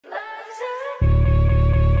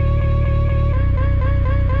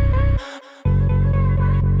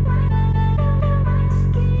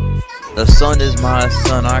The sun is my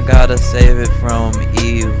son, I gotta save it from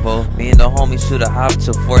evil. Me and the homies shoulda hopped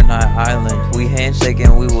to Fortnite Island. We handshake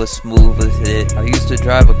and we was smooth with it. I used to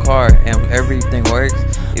drive a car and everything works,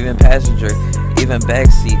 even passenger, even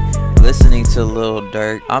backseat, listening to Lil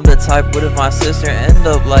Durk. I'm the type, what if my sister end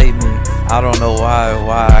up like me? I don't know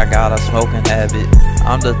why I got a smoking habit.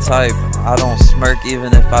 I'm the type, I don't smirk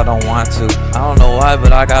even if I don't want to. I don't know why,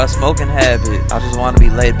 but I got a smoking habit. I just want to be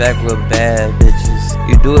laid back with bad bitches.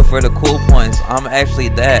 You do it for the cool points. I'm actually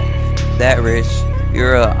that rich.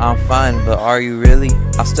 You're I'm fine, but are you really?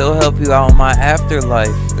 I still help you out in my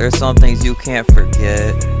afterlife. There's some things you can't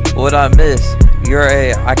forget. What I miss?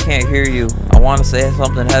 I can't hear you. I wanna say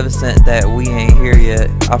something heaven sent that we ain't here yet.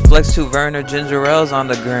 I flex 2 Vernor Gingerales on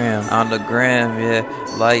the gram,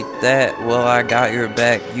 yeah, like that. Well, I got your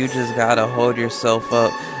back. You just gotta hold yourself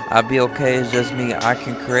up. I'll be okay, it's just me. I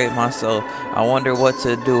can create myself. I wonder what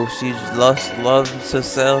to do. She loves to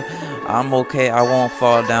sell. I'm okay, I won't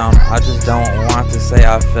fall down. I just don't want to say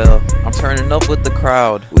I fell. I'm turning up with the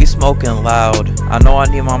crowd. We smoking loud. I know I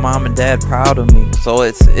need my mom and dad proud of me. So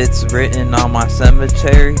it's written on my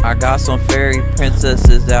cemetery. I got some fairy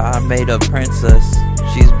princesses that I made a princess.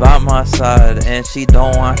 She's by my side and she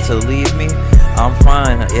don't want to leave me. I'm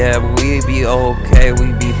fine, yeah, we be okay,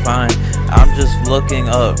 we be fine. I'm just looking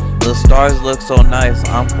up, the stars look so nice.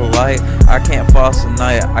 I'm polite, I can't fall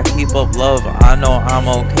tonight. I keep up love, I know I'm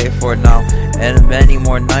okay for now. And many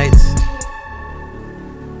more nights